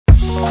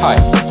Hi,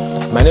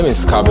 my name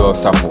is Carbell of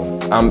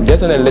Sarfo. I'm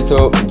just on a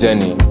little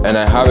journey and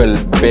I have a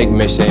big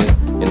mission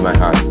in my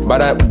heart.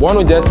 But I want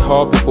to just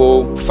help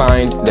people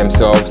find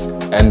themselves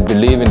and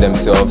believe in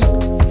themselves,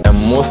 and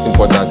most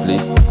importantly,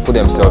 put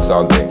themselves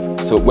out there.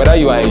 So whether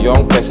you are a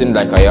young person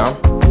like I am,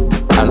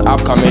 an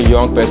upcoming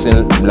young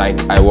person like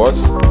I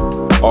was,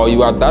 or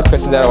you are that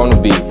person that I want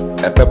to be,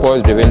 a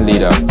purpose-driven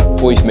leader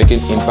who is making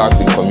impact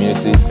in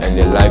communities and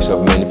the lives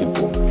of many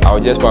people.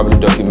 I'll just probably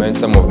document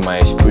some of my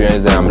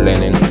experience that I'm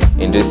learning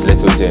in this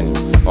little journey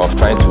of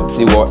trying to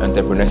see what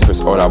entrepreneurship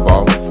is all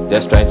about,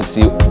 just trying to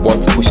see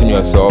what pushing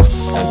yourself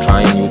and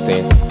trying new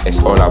things is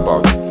all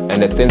about,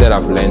 and the things that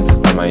I've learned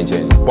on my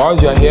journey.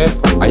 Whilst you're here,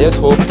 I just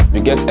hope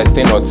you get a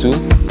thing or two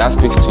that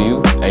speaks to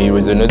you and you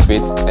resonate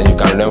with and you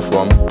can learn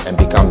from and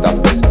become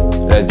that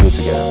person. Let's do it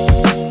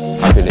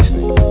together. Happy listening.